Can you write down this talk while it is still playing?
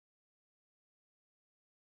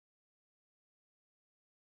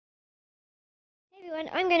Everyone,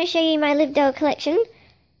 I'm going to show you my Live Doll collection.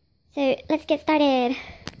 So let's get started.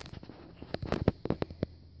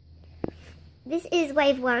 This is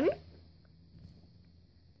wave 1.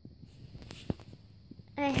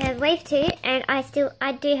 I have wave 2 and I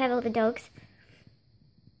do have all the dogs.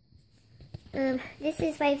 This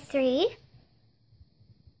is wave 3.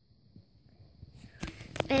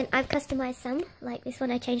 And I've customized some, like this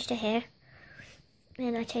one I changed her hair.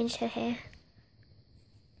 And I changed her hair.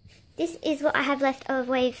 This is what I have left of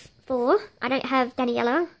wave 4. I don't have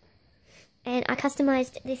Daniela. And I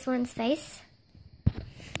customized this one's face.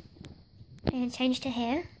 And changed her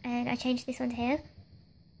hair. And I changed this one's hair.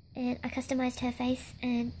 And I customized her face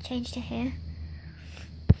and changed her hair.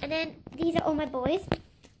 And then these are all my boys.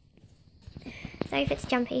 Sorry if it's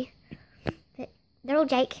jumpy. But they're all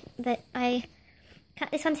Jake. But I cut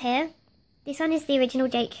this one's hair. This one is the original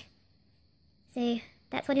Jake. So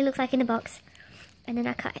that's what he looks like in the box. And then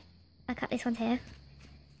I cut this one's hair.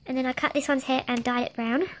 And then I cut this one's hair and dyed it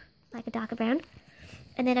brown. Like a darker brown.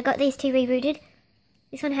 And then I got these two rerouted.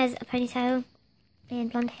 This one has a ponytail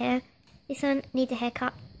and blonde hair. This one needs a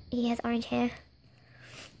haircut. He has orange hair.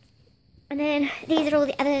 And then these are all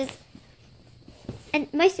the others.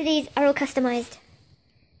 And most of these are all customized.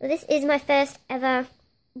 Well, this is my first ever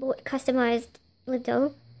bought customized Live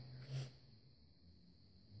Doll.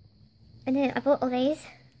 And then I bought all these.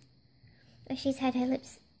 She's had her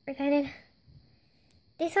lips repainted.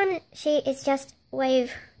 This one, she is just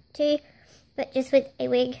wave 2, but just with a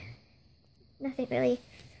wig. Nothing really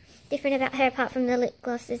different about her apart from the lip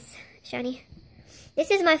gloss is shiny. This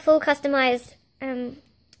is my full customized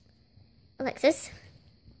Alexis.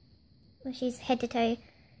 Well, she's head to toe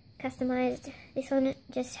customized. This one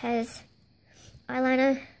just has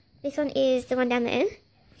eyeliner. This one is the one down there,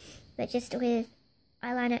 but just with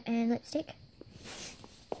eyeliner and lipstick.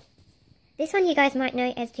 This one you guys might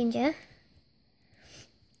know as Ginger.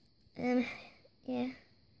 Yeah.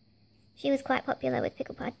 She was quite popular with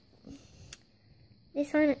Pickle Pod.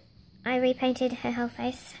 This one, I repainted her whole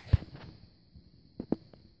face.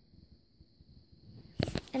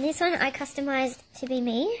 And this one I customized to be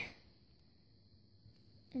me.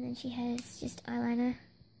 And then she has just eyeliner.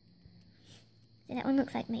 So that one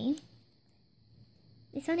looks like me.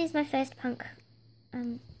 This one is my first punk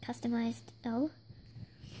customized doll.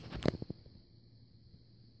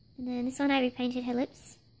 And then this one I repainted her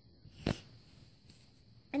lips.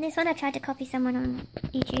 And this one I tried to copy someone on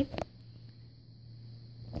YouTube.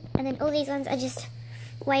 And then all these ones are just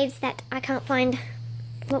waves that I can't find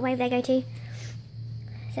what wave they go to.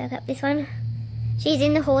 So I've got this one. She's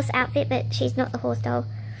in the horse outfit, but she's not the horse doll.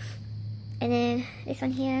 And then this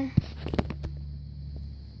one here.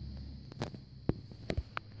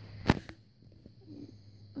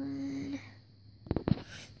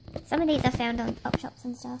 Some of these I found on op shops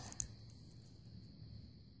and stuff.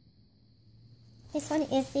 This one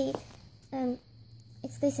is the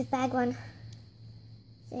exclusive bag one.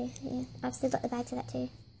 So yeah, I've still got the bag to that too.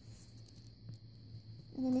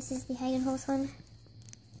 And then this is the Hagen horse one.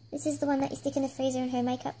 This is the one that you stick in the freezer and her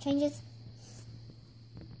makeup changes.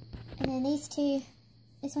 And then these two,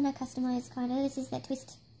 this one I customized kind of. This is that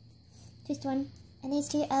twist one. And these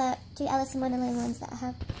two are two Alice in Wonderland ones that I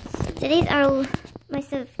have. So these are all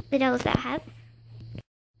most of the dolls that I have.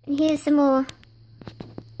 And here's some more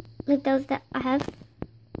Live Dolls that I have.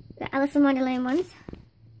 The Alice in Wonderland ones.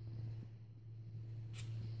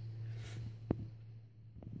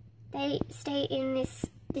 They stay in this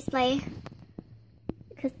display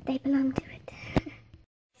because they belong to it.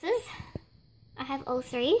 I have all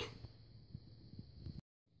 3.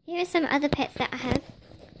 Here are some other pets that I have.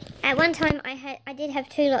 At one time I did have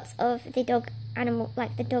 2 lots of the dog animal,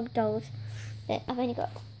 like the dog dolls, but I've only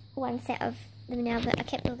got 1 set of them now, but I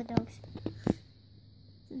kept all the dogs.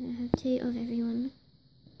 So I have 2 of everyone.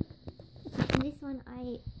 And this one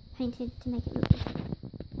I painted to make it look different.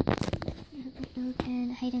 I have that dog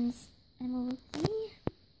and Hayden's animal thingy.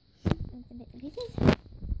 And some bits and pieces.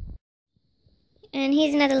 And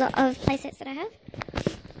here's another lot of playsets that I have.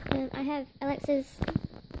 I have Alexa's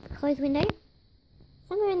clothes window.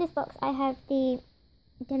 Somewhere in this box I have the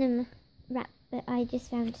denim wrap, but I just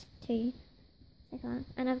found 2 so far.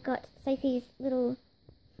 And I've got Sophie's little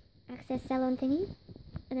access salon thingy.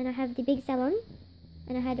 And then I have the big salon.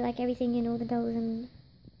 And I had like everything in all the dolls and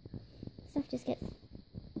stuff just gets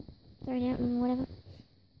thrown out and whatever.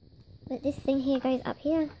 But this thing here goes up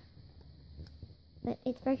here. But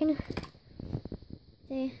it's broken.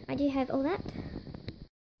 So I do have all that.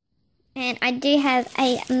 And I do have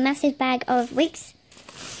a massive bag of wigs.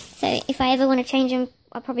 So if I ever want to change them,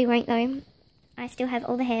 I probably won't though. I still have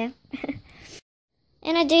all the hair.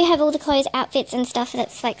 And I do have all the clothes, outfits and stuff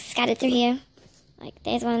that's like scattered through here. Like,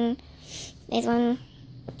 there's one.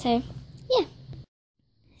 So, yeah.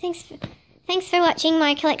 Thanks for watching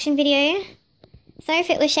my collection video. Sorry if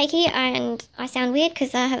it was shaky and I sound weird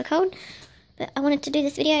because I have a cold. But I wanted to do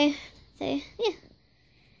this video. So, yeah.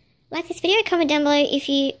 Like this video, comment down below if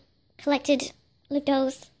you collected Liv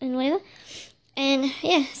dolls and whatever. And,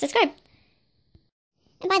 yeah, subscribe.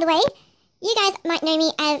 And by the way, you guys might know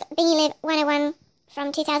me as Beanie Liv 101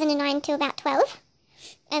 from 2009 to about 12.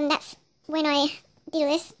 And that's when I did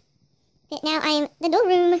all this. But now I'm the doll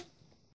room.